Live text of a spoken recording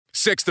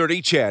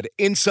630 CHED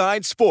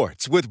Inside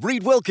Sports with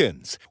Reed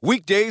Wilkins.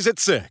 Weekdays at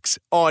 6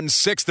 on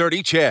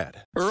 630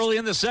 CHED. Early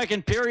in the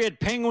second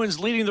period, Penguins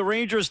leading the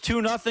Rangers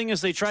 2-0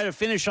 as they try to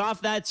finish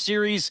off that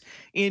series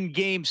in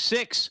Game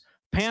 6.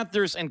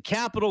 Panthers and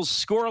Capitals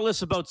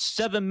scoreless, about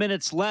 7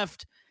 minutes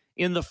left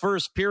in the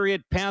first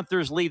period.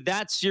 Panthers lead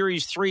that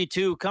series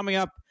 3-2. Coming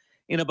up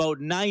in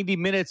about 90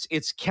 minutes,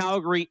 it's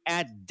Calgary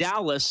at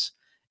Dallas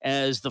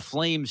as the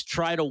Flames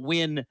try to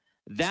win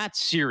that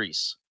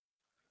series.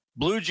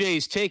 Blue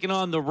Jays taking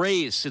on the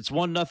Rays. It's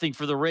 1-0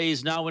 for the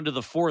Rays now into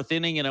the fourth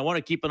inning, and I want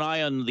to keep an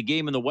eye on the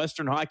game in the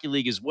Western Hockey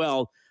League as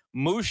well.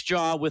 Moose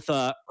Jaw with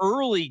an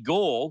early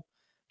goal,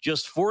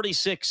 just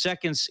 46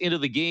 seconds into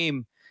the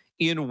game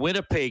in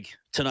Winnipeg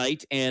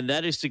tonight, and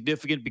that is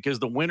significant because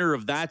the winner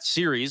of that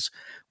series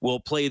will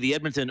play the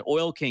Edmonton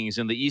Oil Kings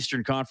in the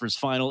Eastern Conference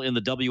Final in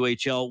the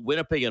WHL.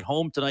 Winnipeg at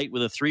home tonight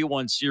with a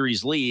 3-1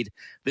 series lead.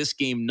 This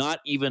game not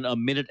even a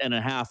minute and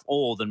a half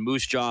old, and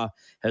Moose Jaw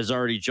has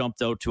already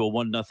jumped out to a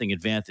 1-0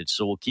 advantage.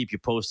 So we'll keep you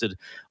posted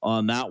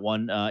on that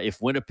one.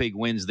 If Winnipeg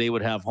wins, they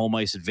would have home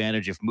ice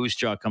advantage. If Moose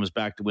Jaw comes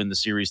back to win the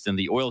series, then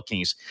the Oil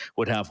Kings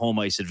would have home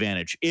ice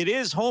advantage. It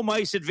is home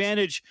ice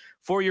advantage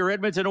for your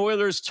Edmonton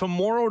Oilers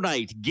tomorrow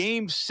night.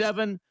 Game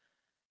 7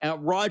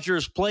 at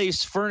Rogers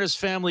Place. Furnace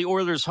Family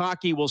Oilers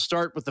hockey will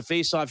start with the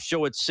face-off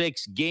show at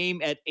 6. Game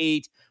at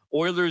 8.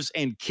 Oilers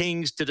and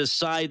Kings to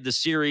decide the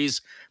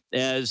series,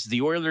 as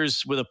the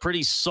Oilers, with a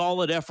pretty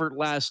solid effort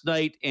last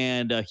night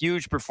and a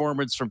huge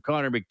performance from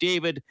Connor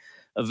McDavid,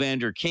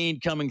 Evander Kane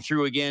coming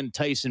through again,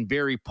 Tyson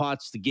Barrie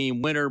pots the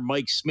game winner,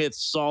 Mike Smith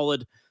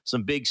solid,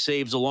 some big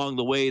saves along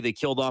the way. They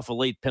killed off a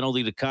late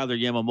penalty to Kyler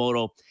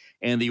Yamamoto,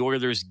 and the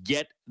Oilers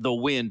get the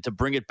win to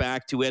bring it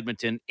back to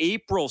Edmonton.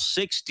 April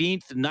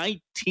 16th,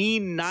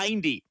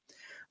 1990,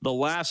 the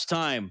last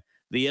time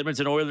the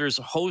Edmonton Oilers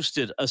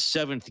hosted a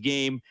seventh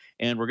game,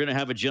 and we're going to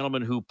have a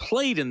gentleman who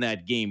played in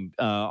that game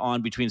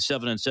on between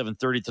 7 and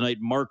 7:30 tonight.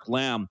 Mark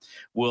Lamb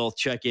will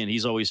check in.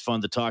 He's always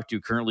fun to talk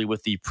to, currently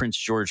with the Prince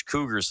George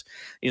Cougars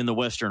in the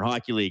Western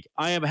Hockey League.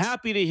 I am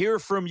happy to hear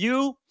from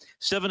you.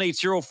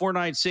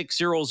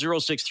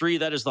 780-496-0063.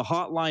 That is the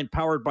hotline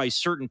powered by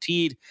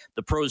CertainTeed,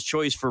 the pro's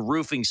choice for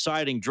roofing,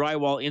 siding,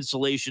 drywall,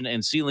 insulation,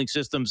 and ceiling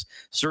systems.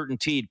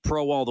 CertainTeed,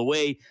 pro all the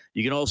way.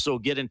 You can also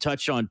get in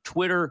touch on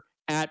Twitter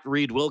at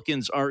Reed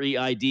Wilkins,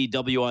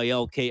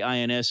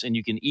 ReidWilkins, and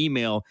you can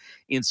email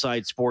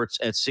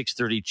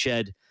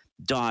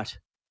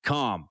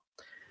insidesports@630ched.com.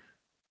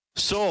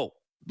 So,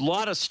 a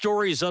lot of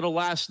stories out of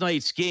last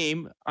night's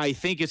game. I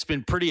think it's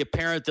been pretty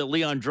apparent that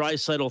Leon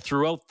Draisaitl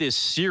throughout this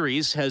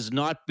series has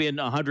not been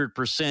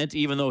 100%,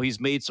 even though he's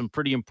made some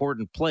pretty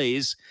important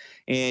plays,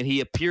 and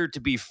he appeared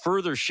to be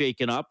further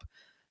shaken up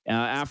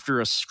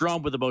after a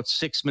scrum with about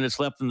 6 minutes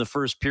left in the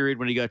first period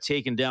when he got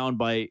taken down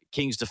by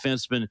Kings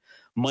defenseman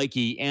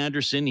Mikey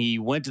Anderson. He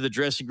went to the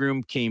dressing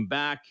room, came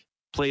back,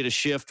 played a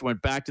shift,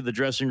 went back to the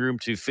dressing room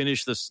to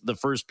finish the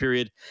first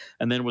period,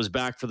 and then was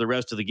back for the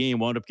rest of the game,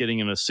 wound up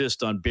getting an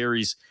assist on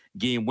Barrie's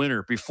game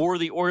winner. Before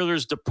the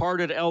Oilers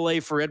departed L.A.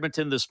 for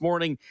Edmonton this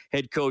morning,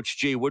 head coach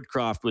Jay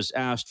Woodcroft was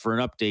asked for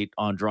an update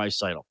on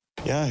Draisaitl.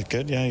 Yeah,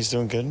 good. Yeah, he's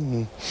doing good.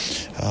 And,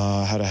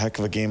 had a heck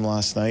of a game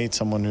last night.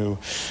 Someone who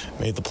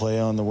made the play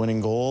on the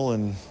winning goal,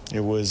 and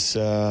it was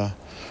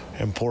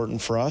important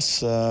for us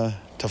to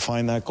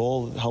find that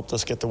goal. It helped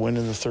us get the win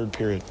in the third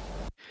period.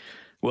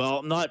 Well,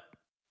 I'm not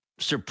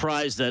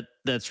surprised that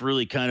that's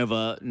really kind of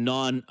a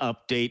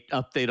non-update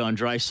on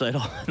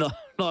Draisaitl.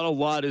 Not a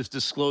lot is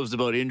disclosed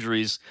about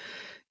injuries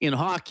in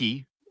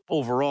hockey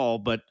overall,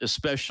 but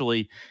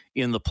especially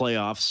in the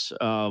playoffs.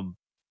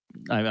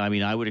 I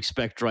mean, I would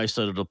expect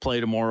Draisaitl to play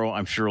tomorrow.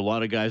 I'm sure a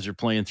lot of guys are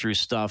playing through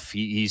stuff.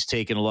 He's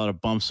taken a lot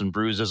of bumps and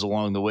bruises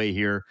along the way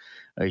here.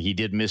 He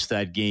did miss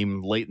that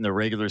game late in the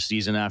regular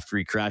season after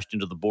he crashed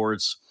into the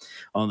boards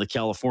on the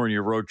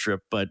California road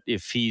trip. But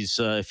if he's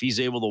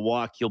able to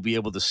walk, he'll be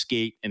able to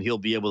skate and he'll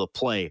be able to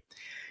play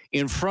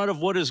in front of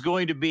what is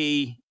going to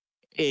be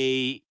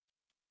a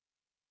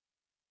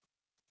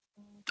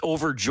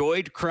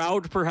overjoyed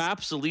crowd,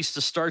 perhaps, at least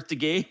to start the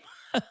game.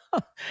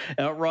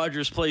 At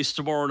Rogers Place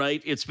tomorrow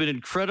night. It's been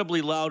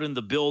incredibly loud in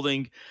the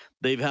building.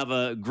 They have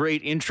a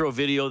great intro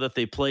video that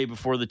they play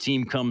before the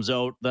team comes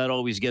out. That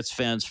always gets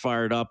fans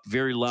fired up.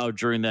 Very loud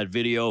during that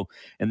video.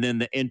 And then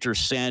the Enter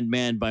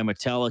Sandman by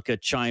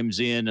Metallica chimes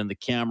in, and the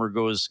camera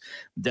goes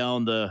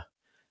down the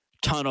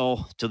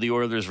tunnel to the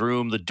Oilers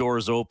room. The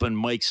doors open,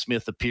 Mike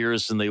Smith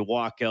appears, and they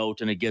walk out,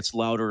 and it gets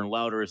louder and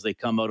louder as they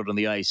come out on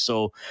the ice.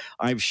 So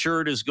I'm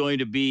sure it is going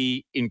to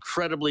be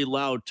incredibly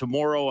loud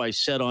tomorrow. I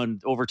said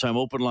on Overtime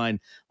Open Line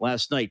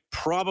last night,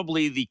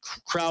 probably the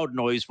crowd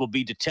noise will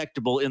be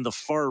detectable in the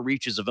far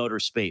reaches of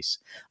outer space.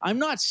 I'm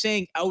not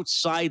saying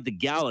outside the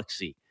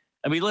galaxy.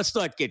 I mean, let's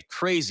not get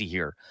crazy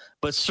here,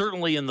 but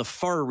certainly in the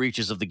far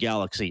reaches of the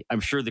galaxy, I'm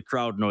sure the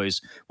crowd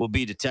noise will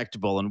be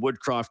detectable. And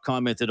Woodcroft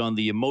commented on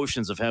the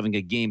emotions of having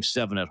a Game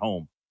 7 at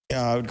home.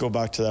 Yeah, I would go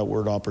back to that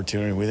word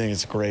opportunity. We think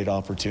it's a great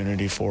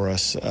opportunity for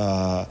us.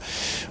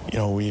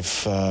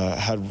 We've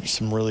had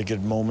some really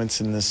good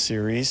moments in this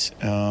series,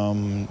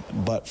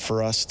 but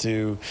for us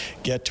to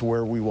get to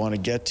where we want to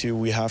get to,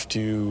 we have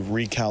to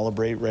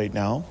recalibrate right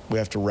now. We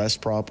have to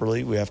rest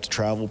properly, we have to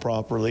travel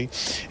properly,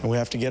 and we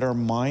have to get our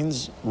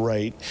minds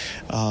right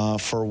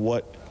for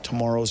what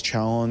tomorrow's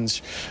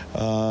challenge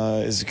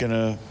is going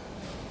to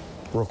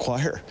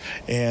require.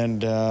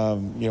 And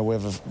we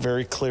have a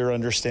very clear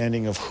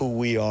understanding of who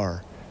we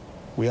are.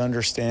 We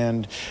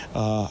understand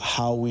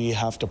how we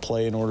have to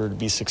play in order to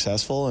be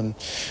successful, and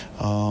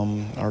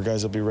our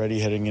guys will be ready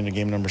heading into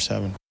game number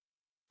 7.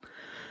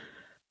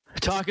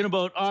 Talking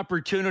about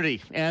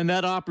opportunity, and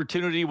that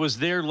opportunity was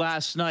there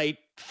last night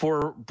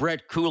for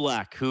Brett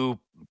Kulak, who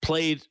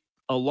played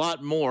a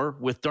lot more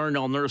with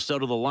Darnell Nurse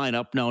out of the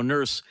lineup. Now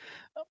Nurse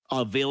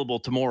available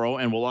tomorrow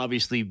and will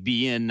obviously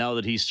be in now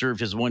that he's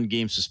served his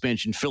 1-game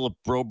suspension. Philip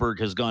Broberg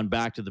has gone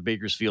back to the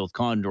Bakersfield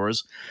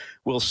Condors.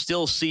 We'll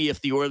still see if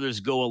the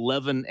Oilers go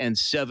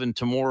 11-7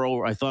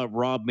 tomorrow. I thought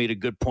Rob made a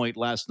good point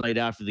last night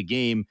after the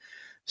game,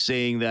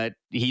 saying that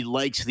he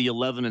likes the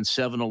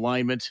 11-7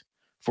 alignment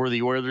for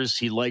the Oilers.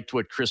 He liked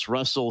what Chris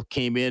Russell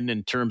came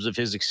in terms of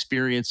his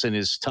experience and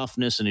his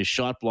toughness and his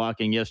shot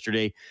blocking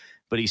yesterday.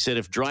 But he said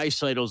if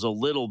Draisaitl's a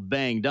little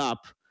banged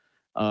up,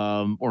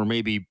 or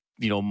maybe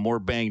more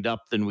banged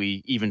up than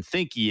we even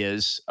think he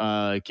is,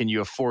 can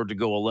you afford to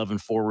go 11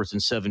 forwards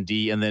and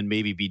 7D and then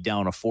maybe be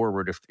down a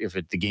forward if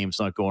the game's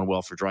not going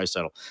well for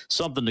Draisaitl?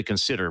 Something to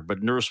consider,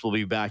 but Nurse will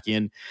be back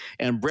in.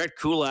 And Brett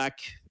Kulak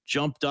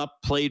jumped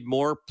up, played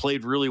more,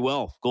 played really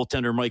well.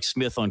 Goaltender Mike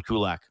Smith on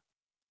Kulak.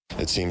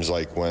 It seems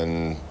like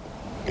when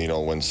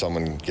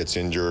someone gets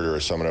injured or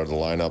someone out of the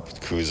lineup,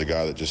 Ku's a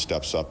guy that just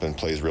steps up and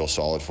plays real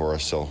solid for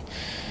us. So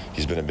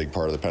he's been a big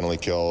part of the penalty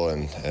kill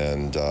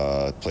and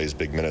plays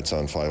big minutes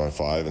on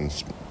 5-on-5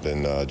 and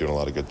been doing a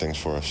lot of good things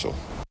for us. So.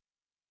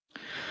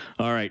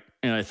 All right.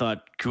 And I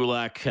thought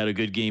Kulak had a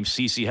good game.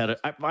 Ceci had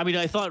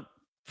I thought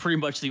pretty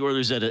much the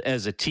Oilers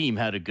as a team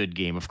had a good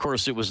game. Of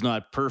course, it was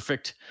not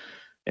perfect,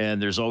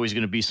 and there's always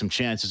going to be some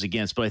chances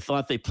against, but I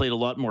thought they played a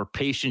lot more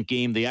patient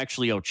game. They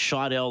actually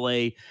outshot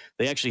LA.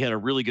 They actually had a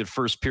really good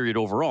first period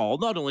overall.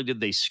 Not only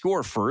did they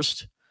score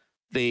first,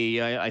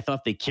 I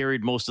thought they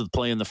carried most of the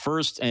play in the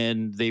first,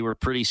 and they were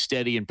pretty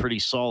steady and pretty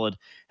solid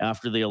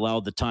after they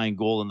allowed the tying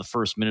goal in the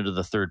first minute of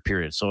the third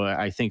period. So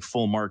I think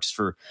full marks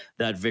for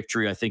that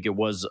victory. I think it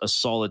was a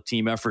solid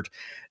team effort.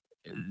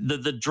 The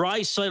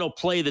Draisaitl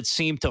play that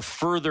seemed to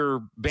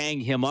further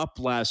bang him up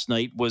last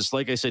night was,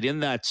 like I said, in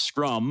that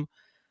scrum.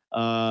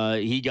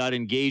 He got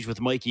engaged with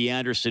Mikey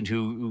Anderson,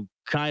 who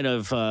kind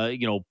of,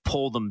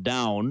 pulled him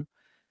down.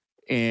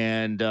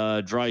 And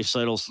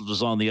Draisaitl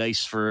was on the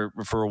ice for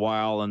a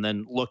while and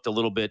then looked a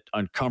little bit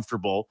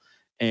uncomfortable.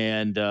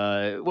 And,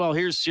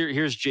 here's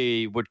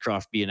Jay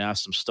Woodcroft being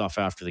asked some stuff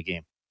after the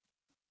game.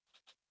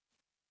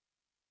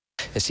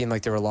 It seemed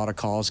like there were a lot of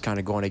calls kind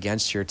of going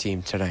against your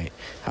team tonight.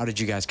 How did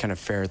you guys kind of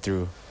fare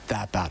through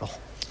that battle?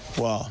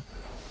 Well,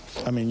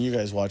 you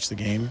guys watched the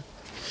game.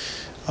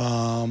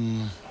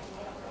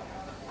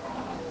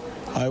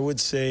 I would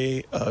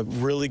say a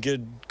really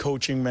good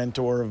coaching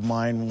mentor of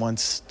mine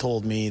once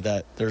told me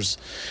that there's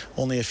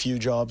only a few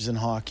jobs in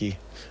hockey.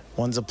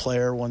 One's a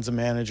player, one's a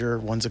manager,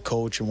 one's a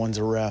coach, and one's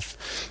a ref.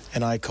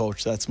 And I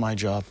coach. That's my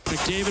job.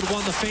 McDavid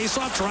won the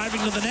faceoff, driving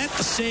to the net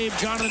to save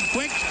Jonathan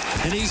Quick,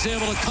 and he's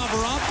able to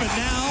cover up. And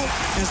now,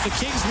 as the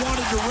Kings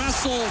wanted to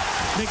wrestle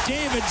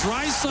McDavid,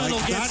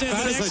 Draisaitl gets in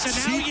the mix, and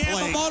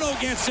now Yamamoto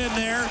gets in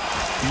there.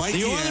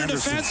 The Oiler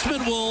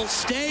defenseman will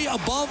stay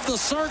above the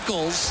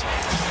circles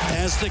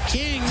as the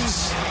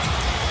Kings...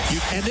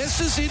 And this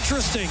is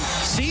interesting.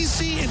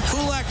 Ceci and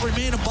Kulak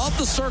remain above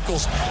the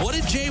circles. What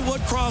did Jay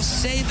Woodcroft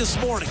say this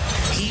morning?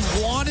 He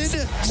wanted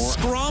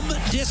scrum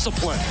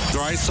discipline.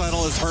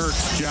 Draisaitl is hurt,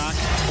 Jack.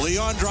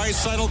 Leon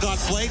Draisaitl got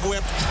flag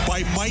whipped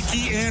by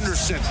Mikey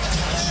Anderson.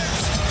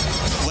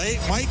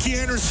 Mikey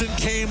Anderson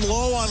came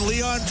low on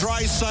Leon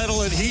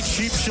Draisaitl, and he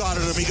cheap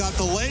shotted him. He got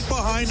the leg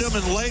behind him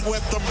and leg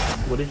whipped him.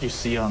 What did you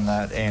see on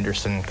that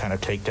Anderson kind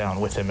of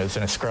takedown with him? It was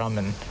in a scrum,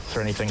 and is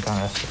there anything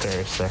kind of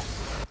nefarious there?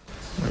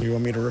 You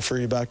want me to refer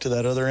you back to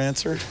that other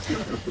answer?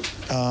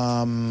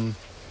 You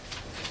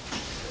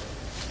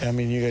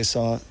guys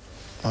saw it.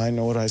 I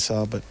know what I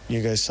saw, but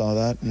you guys saw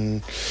that,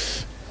 and,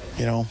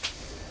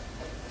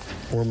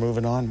 we're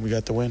moving on. We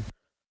got the win.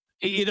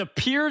 It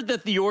appeared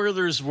that the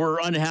Oilers were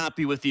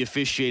unhappy with the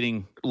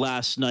officiating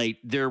last night.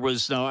 I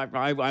was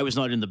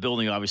not in the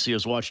building, obviously. I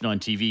was watching on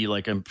TV,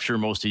 like I'm sure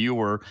most of you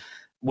were.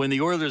 When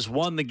the Oilers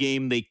won the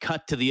game, they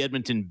cut to the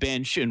Edmonton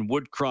bench, and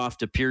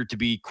Woodcroft appeared to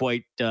be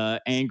quite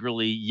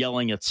angrily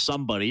yelling at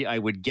somebody. I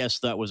would guess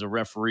that was a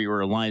referee or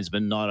a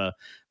linesman, not a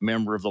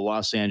member of the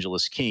Los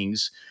Angeles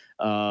Kings.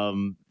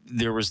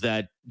 There was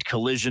that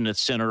collision at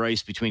center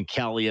ice between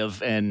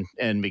Kaliev and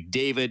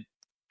McDavid.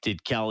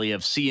 Did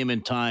Kaliev see him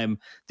in time?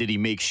 Did he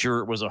make sure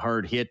it was a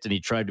hard hit and he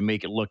tried to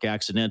make it look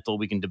accidental?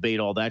 We can debate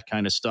all that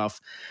kind of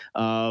stuff.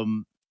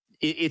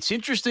 It's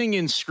interesting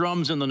in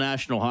scrums in the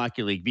National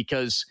Hockey League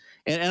because,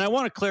 and I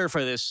want to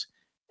clarify this,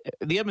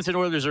 the Edmonton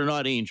Oilers are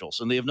not angels,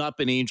 and they have not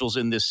been angels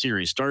in this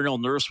series. Darnell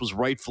Nurse was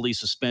rightfully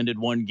suspended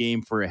one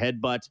game for a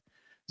headbutt.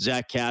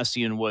 Zach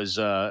Kassian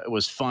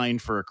was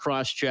fined for a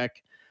cross-check.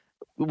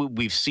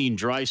 We've seen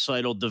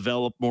Draisaitl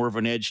develop more of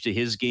an edge to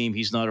his game.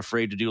 He's not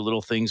afraid to do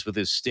little things with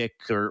his stick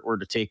or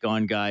to take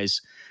on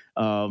guys.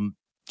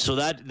 So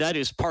that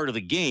is part of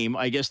the game.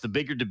 I guess the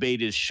bigger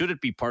debate is, should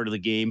it be part of the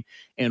game,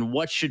 and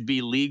what should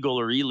be legal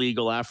or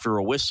illegal after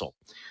a whistle?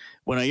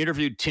 When I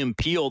interviewed Tim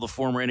Peel, the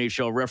former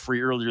NHL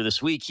referee, earlier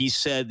this week, he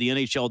said the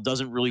NHL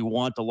doesn't really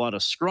want a lot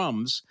of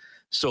scrums,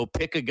 so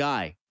pick a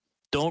guy.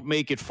 Don't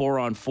make it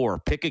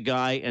 4-on-4. Pick a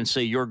guy and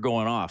say you're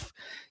going off.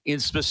 In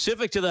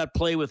specific to that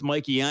play with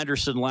Mikey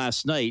Anderson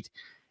last night,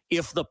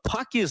 if the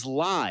puck is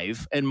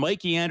live and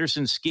Mikey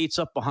Anderson skates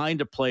up behind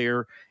a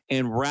player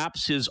and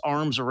wraps his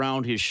arms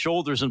around his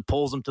shoulders and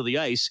pulls him to the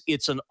ice,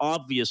 it's an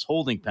obvious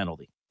holding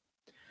penalty.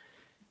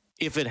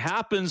 If it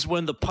happens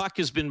when the puck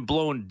has been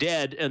blown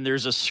dead and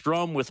there's a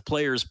scrum with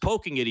players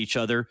poking at each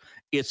other,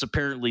 it's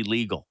apparently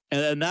legal.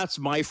 And that's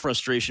my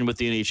frustration with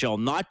the NHL,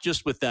 not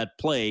just with that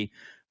play,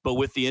 but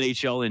with the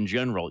NHL in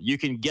general. You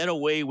can get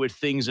away with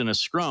things in a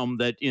scrum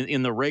that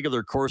in the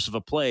regular course of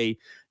a play,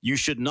 you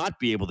should not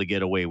be able to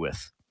get away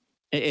with.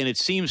 And it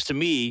seems to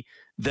me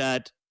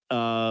that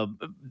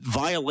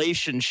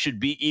violations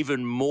should be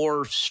even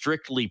more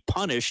strictly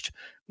punished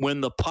when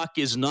the puck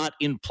is not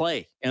in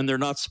play, and they're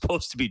not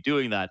supposed to be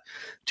doing that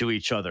to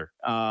each other.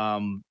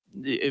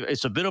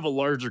 It's a bit of a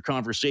larger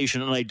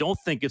conversation, and I don't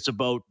think it's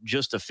about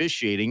just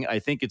officiating. I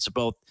think it's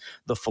about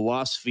the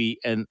philosophy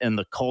and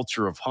the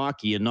culture of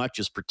hockey, and not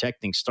just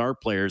protecting star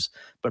players,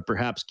 but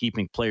perhaps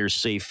keeping players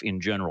safe in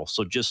general.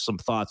 So just some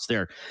thoughts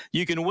there.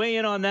 You can weigh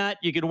in on that.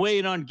 You can weigh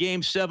in on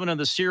Game 7 of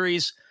the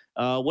series.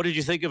 What did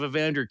you think of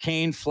Evander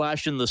Kane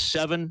flashing the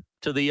 7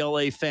 to the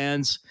LA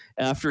fans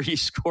after he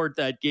scored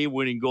that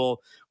game-winning goal?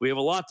 We have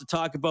a lot to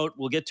talk about.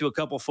 We'll get to a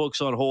couple folks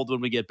on hold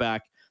when we get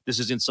back. This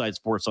is Inside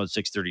Sports on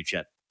 630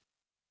 CHED.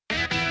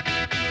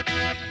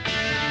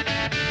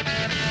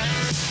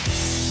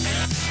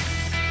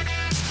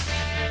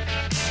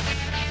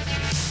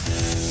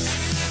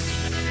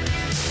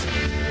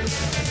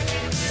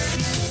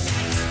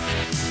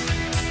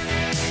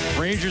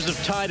 Rangers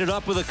have tied it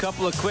up with a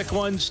couple of quick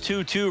ones.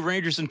 2-2.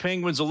 Rangers and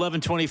Penguins,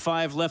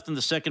 11:25 left in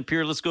the second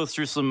period. Let's go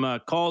through some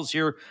calls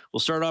here.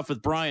 We'll start off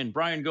with Brian.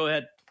 Brian, go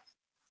ahead.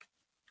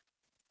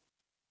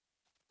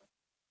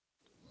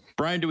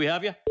 Brian, do we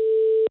have you?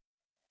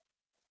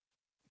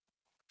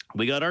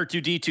 We got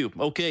R2D2.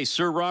 Okay,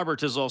 Sir Robert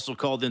has also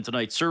called in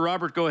tonight. Sir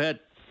Robert, go ahead.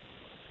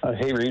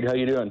 Hey, Reed. How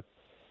you doing?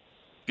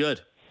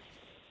 Good.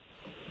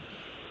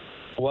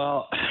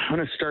 Well, I'm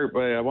going to start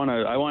by I want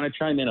to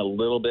chime in a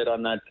little bit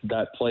on that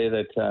play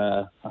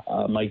that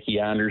Mikey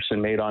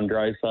Anderson made on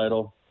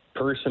Draisaitl.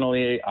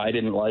 Personally, I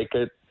didn't like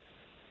it.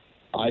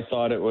 I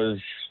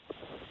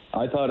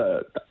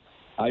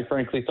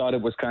frankly thought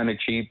it was kind of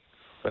cheap,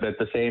 but at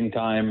the same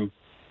time,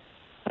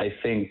 I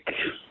think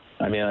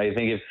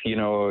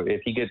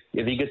if he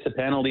gets a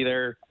penalty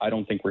there, I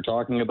don't think we're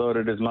talking about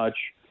it as much.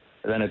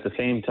 And then at the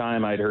same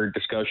time, I'd heard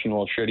discussion,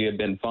 well, should he have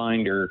been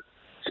fined or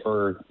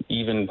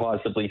even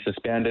possibly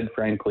suspended?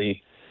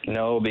 Frankly,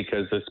 no,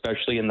 because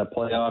especially in the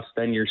playoffs,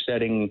 then you're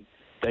setting,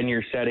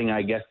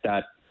 I guess,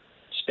 that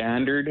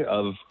standard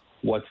of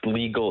what's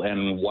legal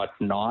and what's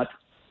not.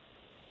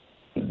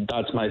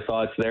 That's my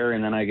thoughts there.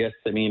 And then I guess,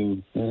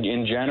 in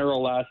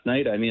general last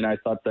night, I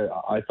thought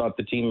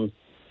the team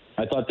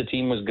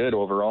was good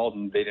overall,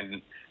 and they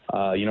didn't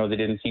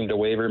seem to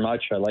waver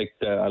much. I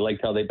liked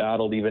how they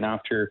battled even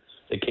after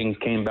the Kings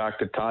came back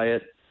to tie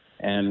it.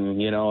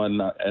 And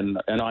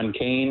on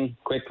Kane,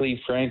 quickly,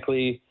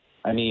 frankly,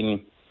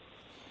 would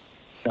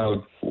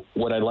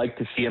I like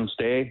to see him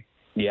stay?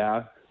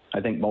 Yeah,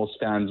 I think most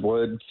fans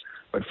would.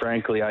 But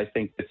frankly, I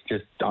think it's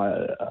just,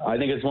 I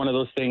think it's one of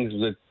those things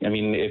that,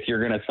 if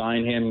you're going to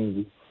sign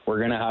him, we're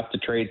going to have to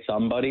trade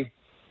somebody,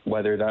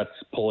 whether that's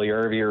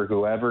Puljujarvi or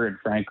whoever. And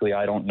frankly,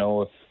 I don't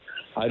know if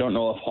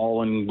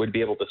Holland would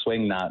be able to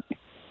swing that.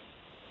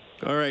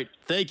 All right.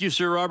 Thank you,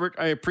 Sir Robert.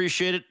 I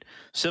appreciate it.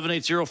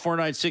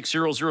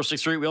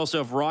 780-496-0063. We also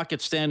have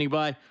Rocket standing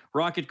by.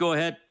 Rocket, go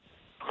ahead.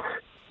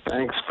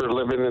 Thanks for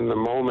living in the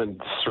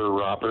moment, Sir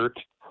Robert.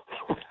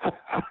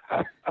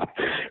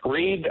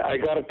 Reed, I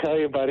got to tell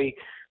you, buddy,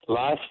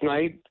 last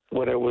night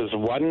when it was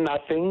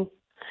 1-0,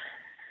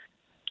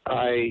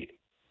 I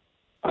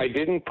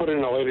didn't put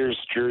an Oilers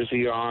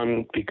jersey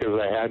on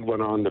because I had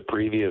one on the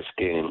previous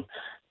game,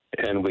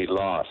 and we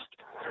lost.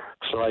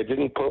 So I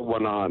didn't put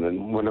one on.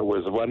 And when it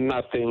was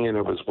 1-0, and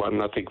it was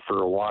 1-0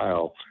 for a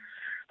while,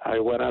 I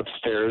went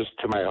upstairs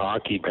to my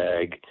hockey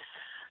bag,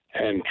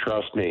 and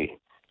trust me,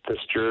 this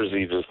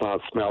jersey does not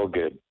smell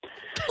good.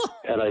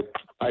 And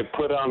I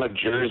put on a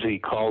jersey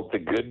called the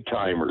Good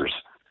Timers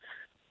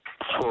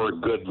for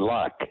good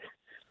luck.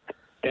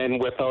 And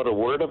without a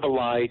word of a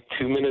lie,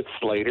 2 minutes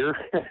later,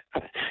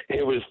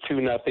 it was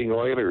 2-0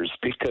 Oilers,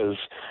 because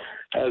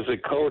as a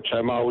coach,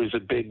 I'm always a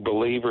big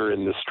believer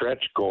in the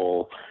stretch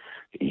goal.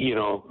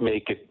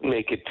 Make it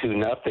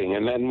 2-0.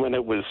 And then when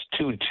it was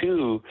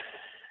 2-2,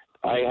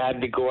 I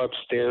had to go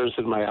upstairs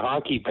in my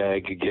hockey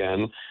bag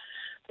again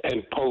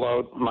and pull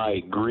out my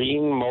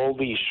green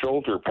moldy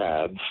shoulder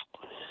pads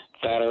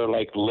that are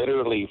like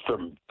literally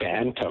from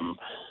Bantam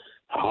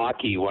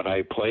hockey when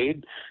I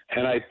played,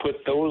 and I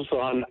put those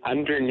on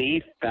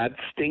underneath that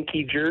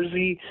stinky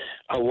jersey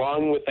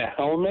along with the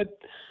helmet,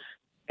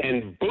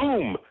 and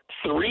boom,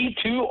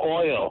 3-2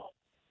 oil.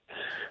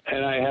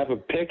 And I have a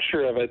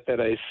picture of it that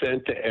I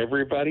sent to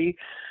everybody,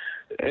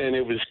 and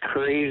it was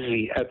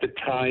crazy at the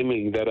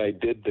timing that I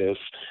did this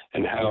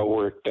and how it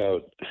worked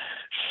out.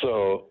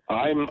 So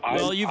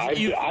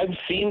I've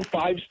seen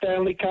 5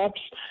 Stanley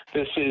Cups.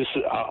 This is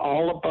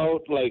all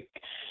about like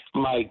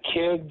my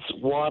kids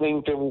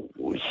wanting to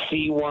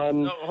see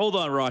one. No, hold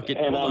on, Rocket.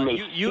 And hold I'm on.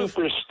 a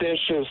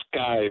superstitious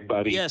guy,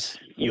 buddy. Yes.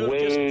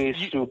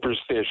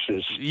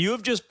 Superstitious. You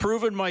have just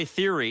proven my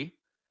theory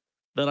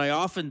that I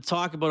often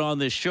talk about on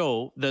this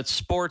show, that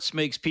sports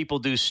makes people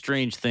do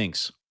strange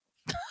things.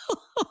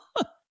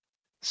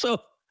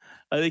 So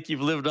I think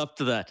you've lived up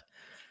to that.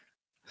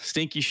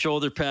 Stinky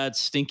shoulder pads,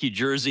 stinky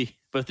jersey,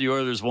 but the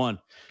Oilers won.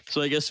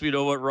 So I guess we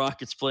know what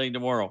Rocket's playing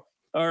tomorrow.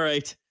 All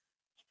right.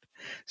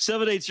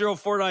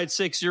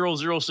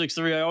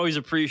 780-496-0063. I always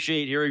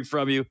appreciate hearing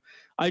from you.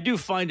 I do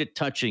find it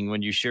touching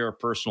when you share a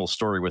personal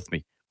story with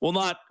me. Well,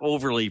 not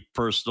overly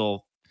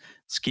personal.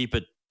 Let's keep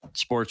it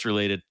sports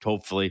related,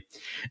 hopefully.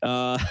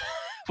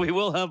 We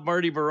will have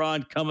Marty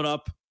Biron coming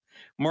up.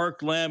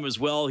 Mark Lamb as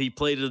well. He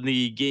played in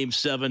the Game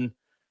 7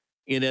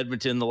 in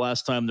Edmonton the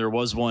last time there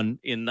was one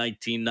in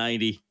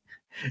 1990.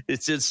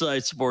 It's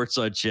Inside Sports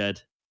on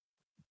Ched.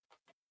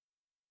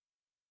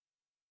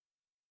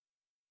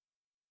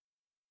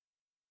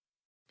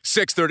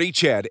 .630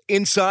 Ched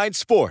Inside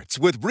Sports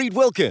with Reed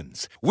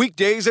Wilkins.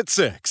 Weekdays at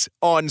 6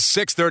 on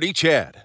 630 Ched.